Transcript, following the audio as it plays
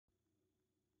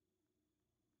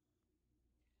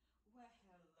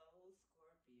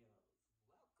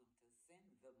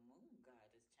the Moon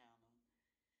Goddess channel.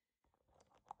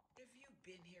 If you've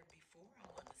been here before, I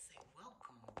want to say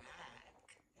welcome back.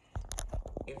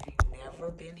 If you've never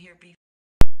been here before,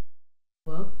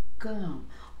 welcome.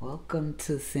 Welcome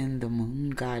to Send the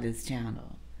Moon Goddess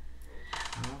channel.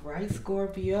 Alright,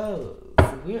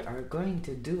 Scorpios, we are going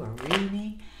to do a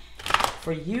reading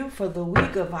for you for the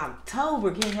week of October.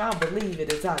 Can y'all believe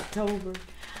it? It's October.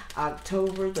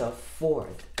 October the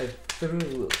 4th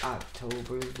through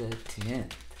October the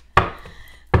 10th.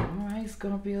 Alright,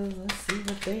 Scorpios, let's see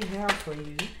what they have for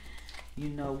you. You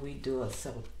know we do a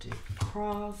Celtic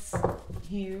cross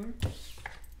here.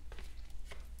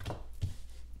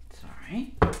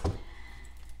 Sorry.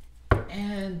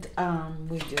 And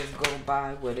we just go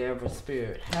by whatever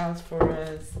Spirit has for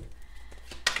us.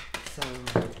 So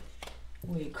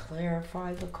we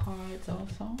clarify the cards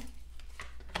also.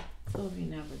 So if you've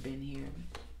never been here,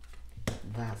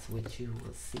 that's what you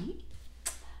will see.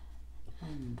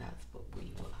 And that's what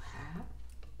we will have.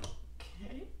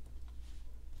 Okay.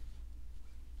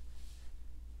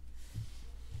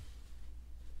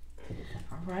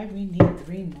 All right, we need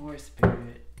 3 more,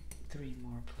 Spirit. 3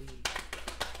 more, please.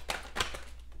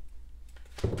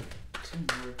 2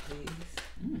 more, please.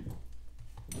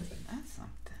 Wasn't that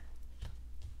something?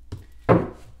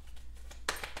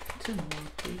 2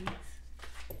 more, please.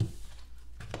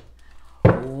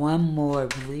 1 more,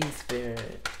 please,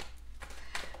 Spirit.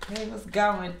 Hey, what's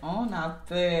going on out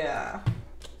there,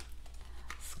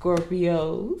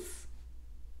 Scorpios?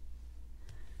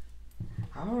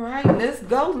 All right, let's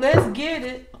go. Let's get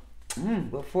it.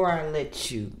 Before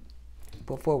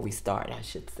we start, I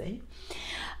should say,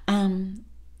 I'm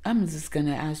just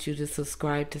gonna ask you to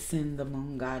subscribe to Send the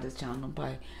Moon Goddess channel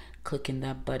by clicking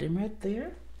that button right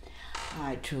there.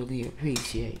 I truly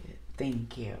appreciate it.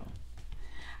 Thank you.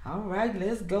 All right,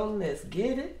 let's go. Let's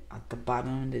get it. At the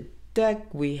bottom of the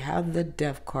deck, we have the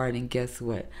Death card, and guess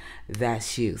what?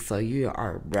 That's you. So you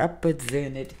are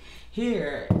represented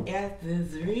here at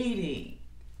this reading.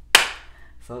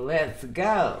 So let's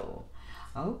go.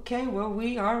 Okay, where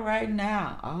we are right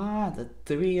now. The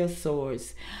 3 of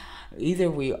Swords. Either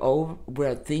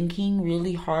we're thinking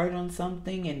really hard on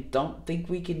something and don't think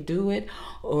we can do it,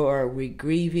 or we're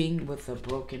grieving with a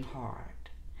broken heart.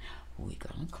 We're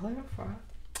gonna clarify.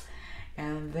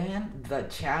 And then the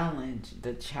challenge.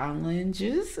 The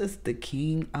challenges is the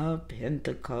King of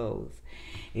Pentacles.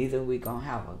 Either we're gonna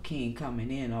have a king coming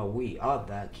in, or we are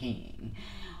the king.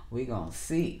 We're gonna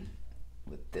see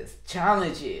what this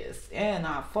challenge is. And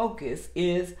our focus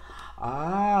is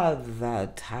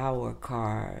the Tower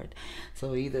card.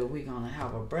 So either we're gonna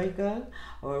have a breakup,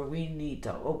 or we need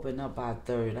to open up our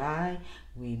third eye.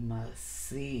 We must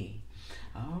see.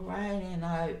 All right, in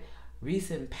our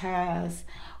recent past,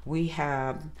 we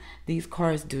have these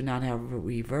cards do not have a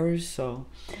reverse. So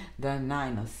the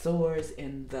 9 of Swords,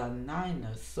 and the 9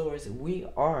 of Swords, we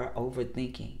are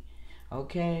overthinking.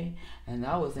 Okay, and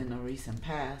that was in the recent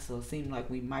past, so it seemed like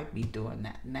we might be doing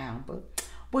that now, but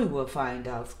we will find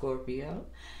out, Scorpio.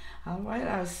 All right,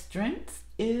 our strength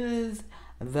is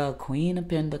the Queen of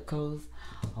Pentacles.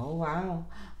 Oh wow,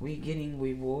 we're getting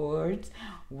rewards,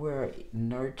 we're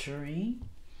nurturing,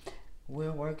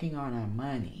 we're working on our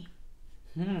money.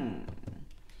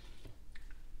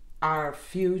 Our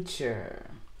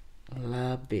future,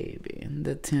 love, baby, and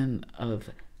the 10 of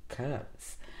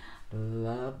Cups.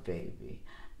 Love, baby.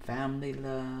 Family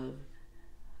love.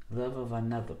 Love of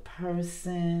another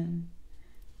person.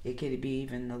 It could be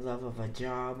even the love of a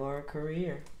job or a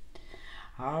career.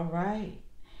 All right.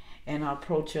 And our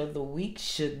approach of the week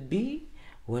should be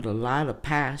with a lot of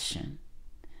passion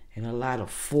and a lot of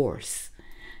force.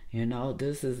 You know,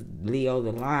 this is Leo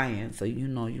the Lion, so you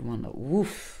know you want to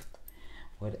woof.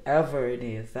 Whatever it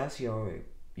is, that's your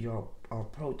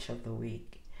approach of the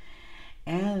week.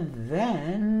 And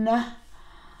then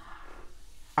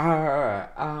our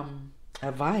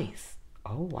advice.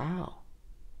 Oh wow.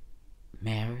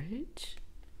 Marriage.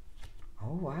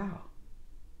 Oh wow.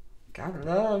 Got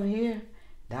love here.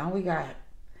 Now we got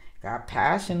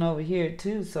passion over here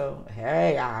too. So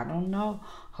hey, I don't know.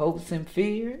 Hopes and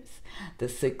fears. The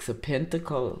 6 of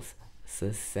Pentacles.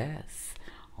 Success.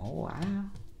 Oh wow.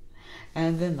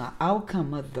 And then the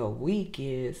outcome of the week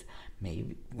is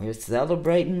maybe we're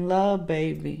celebrating love,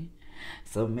 baby.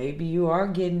 So maybe you are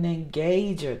getting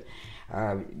engaged,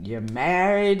 or you're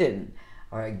married,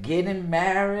 or getting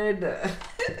married.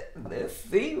 Let's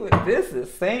see what this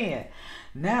is saying.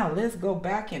 Now let's go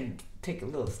back and take a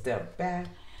little step back.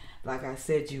 Like I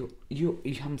said, you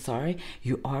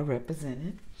are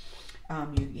represented.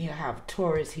 You have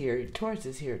Taurus here. Taurus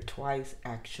is here twice,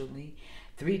 actually,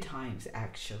 3 times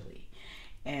actually.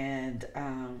 And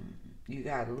you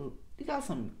got you got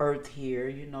some earth here,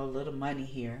 you know, a little money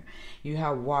here. You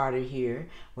have water here,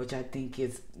 which I think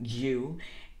is you.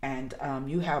 And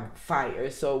you have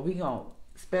fire. So we going to,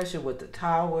 especially with the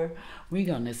tower, we're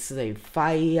going to say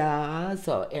fire.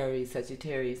 So Aries,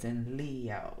 Sagittarius, and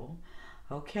Leo.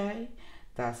 Okay?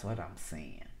 That's what I'm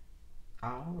saying.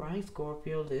 All right,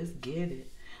 Scorpio, let's get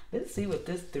it. Let's see what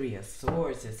this Three of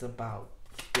Swords is about.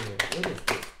 Spirit. What is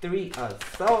this Three of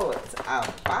Swords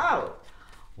about?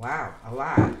 Wow, a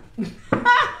lot.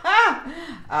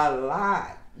 A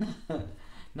lot.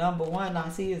 Number one, I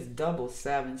see is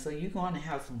 7. So you're going to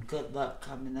have some good luck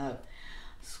coming up,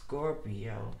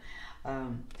 Scorpio.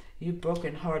 You're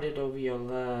brokenhearted over your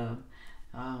love.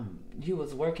 You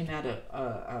was working at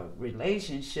a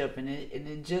relationship and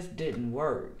it just didn't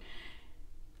work.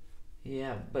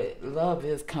 Yeah, but love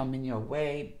is coming your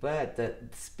way, but the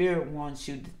spirit wants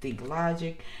you to think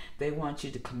logic. They want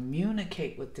you to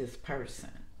communicate with this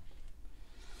person.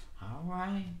 All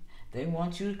right. They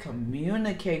want you to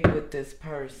communicate with this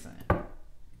person.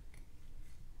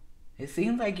 It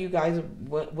seems like you guys,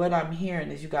 what I'm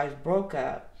hearing is you guys broke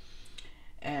up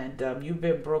and you've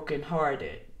been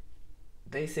brokenhearted.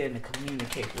 They saying to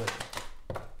communicate with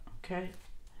them. Okay?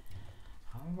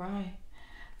 All right.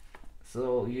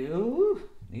 So you're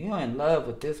in love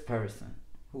with this person,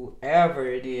 whoever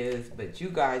it is, but you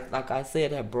guys, like I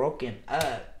said, have broken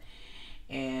up.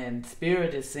 And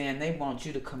Spirit is saying they want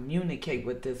you to communicate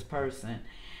with this person.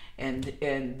 And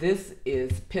this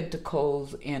is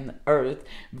Pentacles in Earth,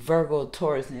 Virgo,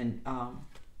 Taurus, and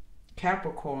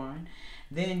Capricorn.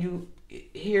 Then you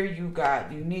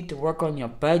need to work on your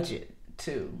budget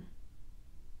too.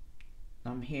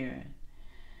 I'm hearing.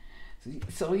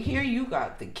 So here you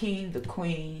got the King, the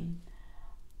Queen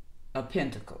of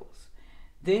Pentacles.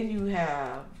 Then you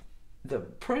have the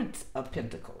Prince of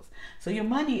Pentacles. So your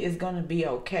money is going to be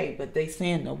okay, but they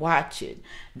saying to watch it.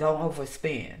 Don't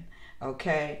overspend,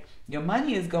 okay? Your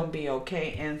money is going to be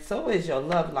okay, and so is your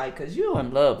love life, because you're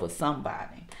in love with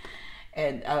somebody.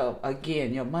 And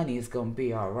again, your money is going to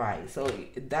be all right. So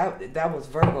that was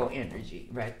Virgo energy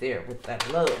right there with that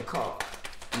love card.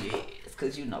 Yes,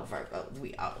 because you know Virgo,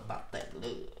 we all about that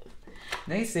love.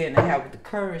 They saying they have the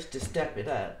courage to step it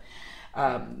up,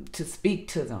 to speak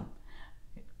to them.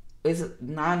 It's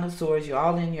 9 of Swords. You're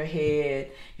all in your head.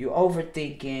 You're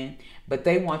overthinking, but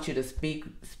they want you to speak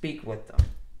with them.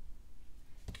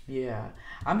 Yeah,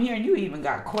 I'm hearing you even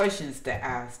got questions to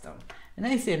ask them, and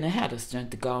they saying they had the strength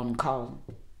to go and call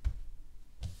them.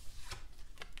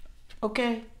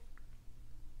 Okay,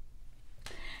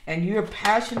 and you're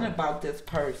passionate about this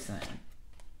person.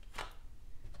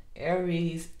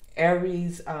 Aries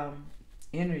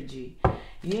energy.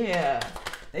 Yeah.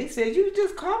 They said you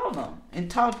just call them and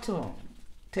talk to them.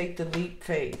 Take the leap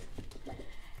faith.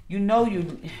 You know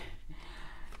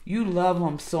you love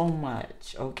them so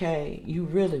much, okay? You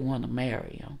really want to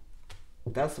marry them.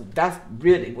 That's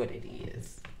really what it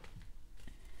is.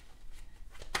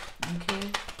 Okay?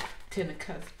 10 of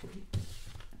Cups, please.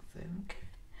 Okay.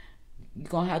 You're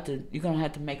gonna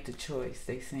have to make the choice,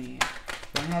 they saying.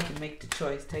 You're gonna have to make the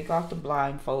choice. Take off the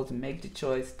blindfolds and make the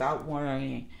choice. Stop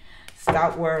worrying.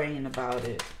 Stop worrying about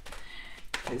it.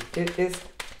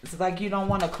 It's like you don't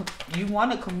want to. You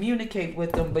want to communicate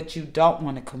with them, but you don't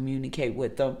want to communicate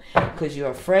with them because you're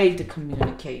afraid to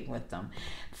communicate with them.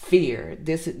 Fear.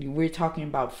 We're talking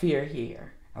about fear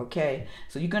here. Okay,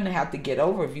 so you're gonna have to get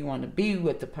over if you want to be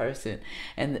with the person,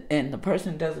 and the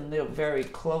person doesn't live very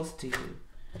close to you.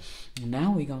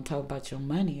 Now we're gonna talk about your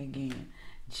money again.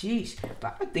 Jeez,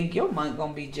 but I think your money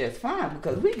gonna be just fine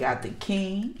because we got the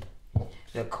King,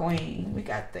 the Queen, we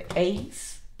got the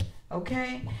Ace,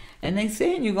 okay? And they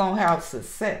saying you're going to have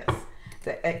success.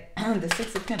 The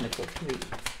 6 of Pentacles, please.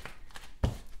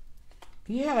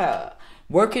 Yeah,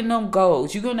 working them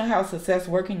goals. You're going to have success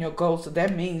working your goals, so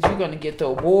that means you're going to get the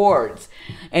awards,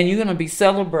 and you're going to be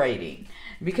celebrating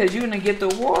because you're going to get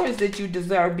the awards that you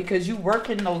deserve because you're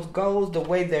working those goals the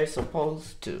way they're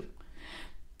supposed to.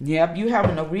 Yep, you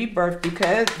having a rebirth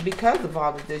because of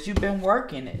all of this. You've been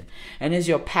working it, and it's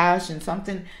your passion,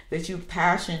 something that you're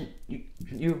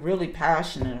really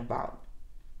passionate about.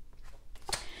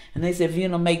 And they said if you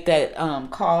don't make that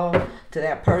call to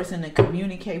that person and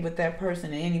communicate with that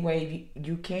person in any way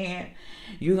you can,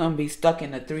 you're gonna be stuck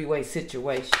in a 3-way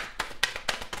situation.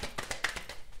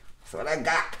 That's what I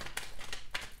got.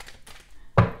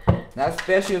 Now,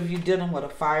 especially if you're dealing with a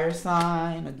fire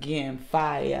sign. Again,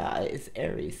 fire is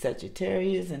Aries,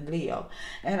 Sagittarius, and Leo.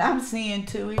 And I'm seeing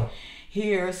too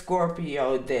here,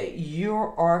 Scorpio, that you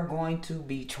are going to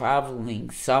be traveling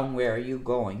somewhere. You're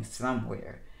going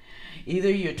somewhere. Either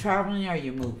you're traveling or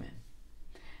you're moving.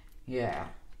 Yeah.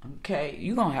 Okay.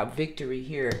 You're going to have victory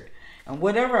here And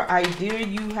whatever idea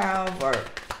you have,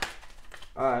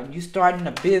 or you starting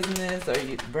a business, or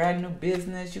you brand new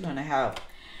business, you're gonna have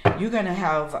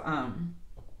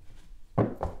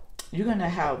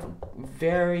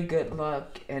very good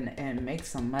luck and make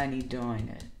some money doing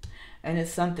it. And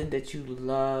it's something that you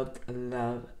love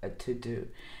to do.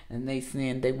 And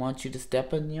they want you to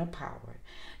step in your power.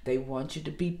 They want you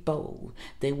to be bold.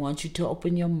 They want you to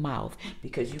open your mouth,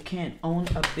 because you can't own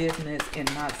a business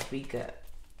and not speak up.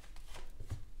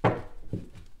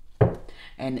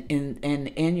 And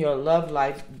in your love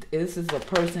life, this is a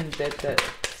person that the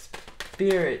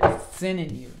Spirit is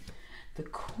sending you. The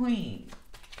Queen.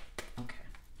 Okay.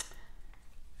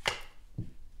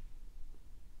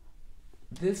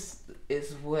 This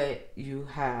is what you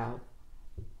have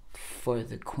for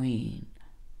the Queen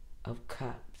of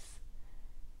Cups.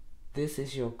 This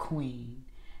is your Queen.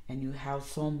 And you have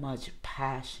so much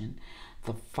passion.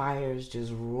 The fire is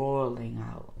just rolling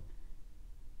out.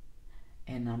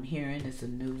 And I'm hearing it's a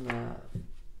new love.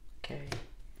 Okay?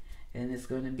 And it's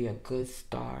going to be a good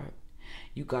start.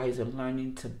 You guys are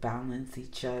learning to balance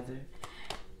each other.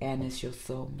 And it's your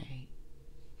soulmate.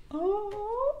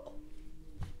 Oh.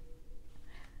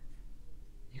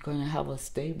 You're going to have a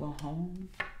stable home.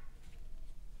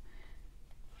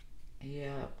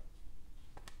 Yeah.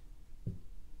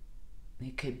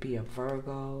 It could be a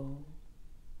Virgo.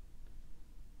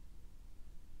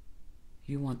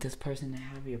 You want this person to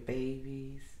have your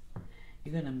babies.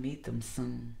 You're going to meet them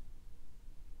soon.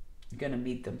 You're going to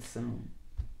meet them soon.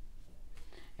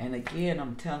 And again,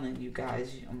 I'm telling you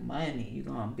guys, your money, you're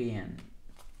going to be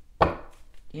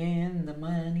in the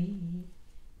money.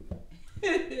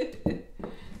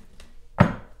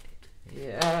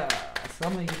 Yeah.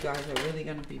 Some of you guys are really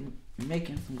going to be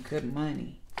making some good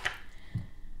money.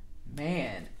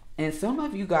 Man. And some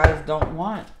of you guys don't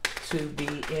want to be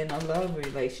in a love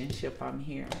relationship, I'm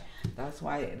hearing. That's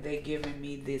why they're giving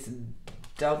me this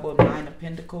double 9 of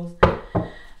Pentacles.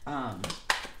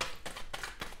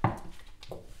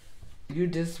 You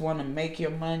just want to make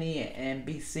your money and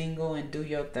be single and do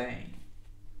your thing.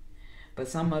 But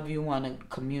some of you want to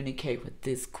communicate with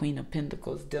this Queen of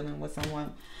Pentacles, dealing with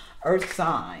someone earth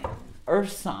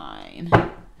sign,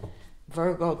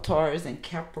 Virgo, Taurus, and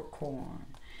Capricorn.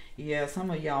 Yeah, some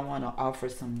of y'all want to offer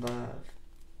some love.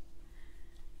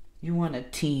 You want a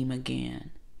team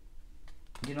again.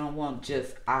 You don't want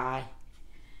just I.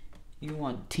 You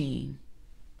want team.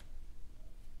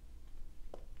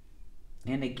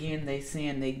 And again, they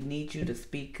saying they need you to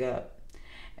speak up.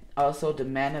 Also to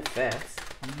manifest.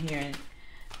 I'm hearing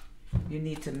you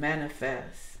need to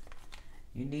manifest.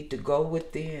 You need to go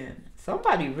within.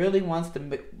 Somebody really wants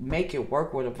to make it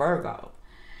work with a Virgo.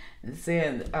 And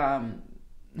saying,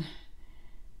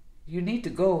 you need to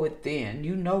go within.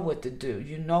 You know what to do.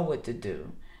 You know what to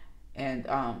do. And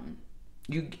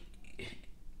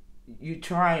you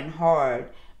trying hard,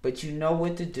 but you know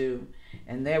what to do.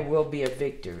 And there will be a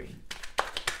victory.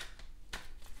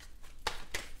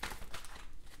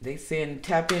 They saying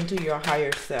tap into your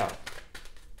higher self.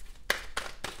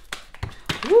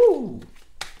 Woo!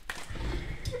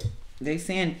 They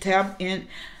saying tap in.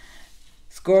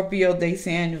 Scorpio, they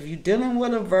saying if you're dealing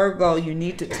with a Virgo, you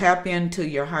need to tap into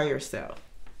your higher self.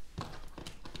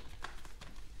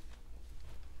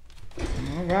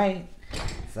 All right.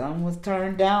 Some was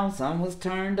turned down, some was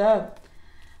turned up.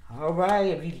 All right.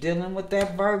 If you're dealing with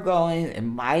that Virgo, it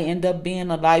might end up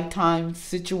being a lifetime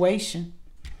situation.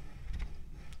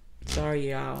 Sorry,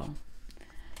 y'all.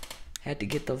 Had to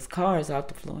get those cards out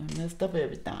the floor and messed up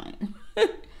everything.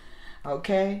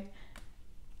 Okay.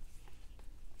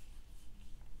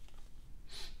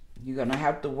 You're going to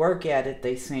have to work at it,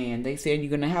 they saying. They saying you're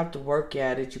going to have to work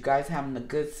at it. You guys having a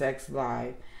good sex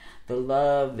life. The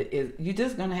love is, you're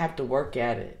just going to have to work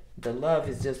at it. The love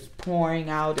is just pouring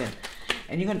out,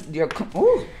 and you're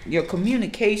going your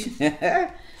communication.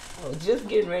 I was just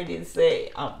getting ready to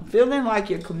say, I'm feeling like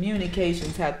your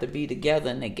communications have to be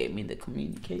together, and they gave me the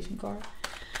communication card.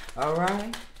 All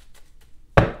right.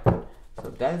 So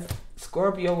that's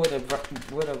Scorpio with a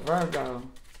Virgo.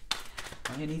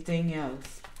 Or anything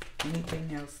else.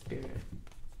 Anything else, Spirit?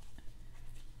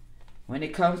 When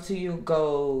it comes to your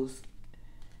goals,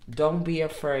 don't be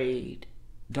afraid.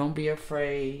 Don't be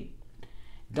afraid.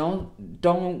 Don't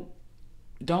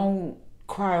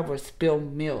cry over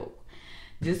spilled milk.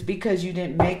 Just because you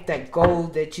didn't make that goal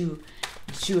that you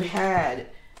had,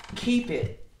 keep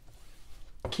it.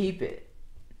 Keep it.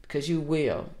 Because you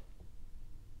will.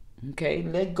 Okay?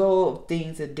 Let go of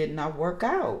things that did not work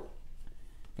out.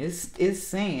 It's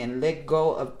saying let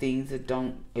go of things that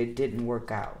it didn't work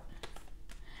out.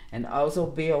 And also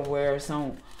be aware of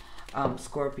some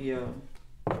Scorpio.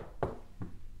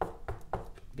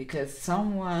 Because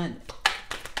someone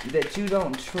that you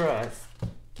don't trust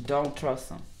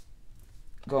them.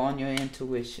 Go on your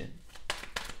intuition.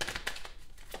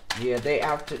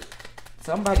 Yeah,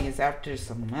 somebody is after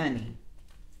some money.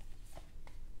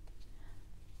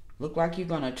 Look like you're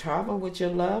going to travel with your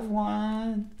loved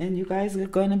one, and you guys are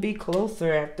going to be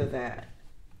closer after that.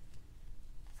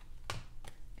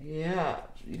 Yeah,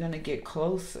 you're going to get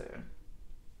closer.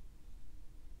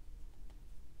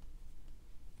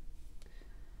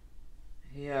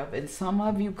 Yeah, and some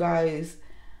of you guys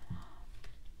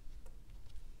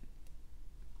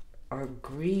are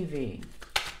grieving.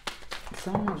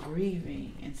 Some are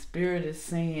grieving, and Spirit is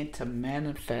saying to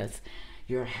manifest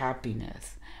your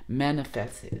happiness.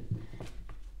 Manifest it.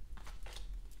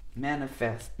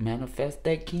 Manifest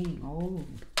that king.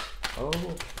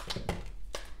 Oh.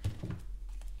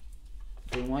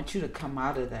 They want you to come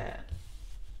out of that.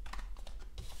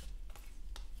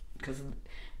 Because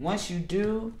once you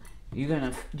do, you're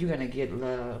gonna get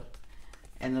love,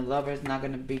 and the lover is not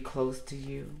gonna be close to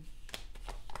you.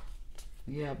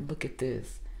 Yeah, look at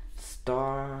this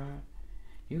star.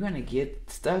 You're gonna get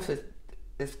stuff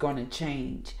that's gonna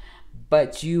change,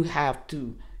 but you have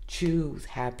to choose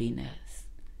happiness.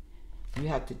 You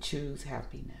have to choose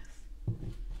happiness.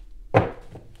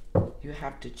 You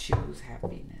have to choose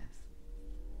happiness.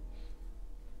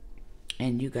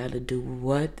 And you gotta do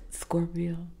what,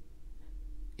 Scorpio?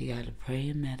 You gotta pray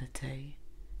and meditate.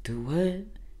 Do what?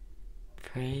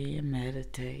 Pray and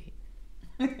meditate.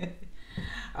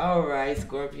 All right,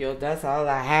 Scorpio, that's all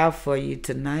I have for you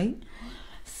tonight.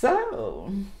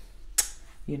 So,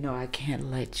 I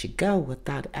can't let you go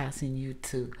without asking you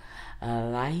to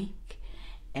like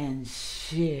and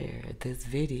share this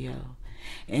video.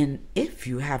 And if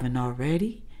you haven't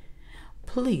already,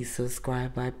 please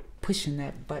subscribe by pushing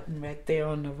that button right there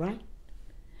on the right.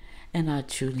 And I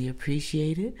truly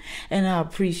appreciate it. And I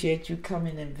appreciate you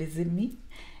coming and visit me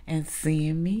and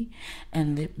seeing me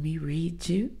and let me read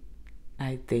you.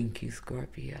 I thank you,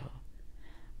 Scorpio.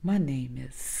 My name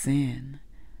is Sin,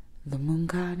 the Moon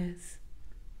Goddess.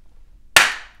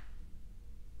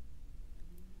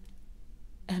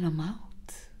 And I'm out.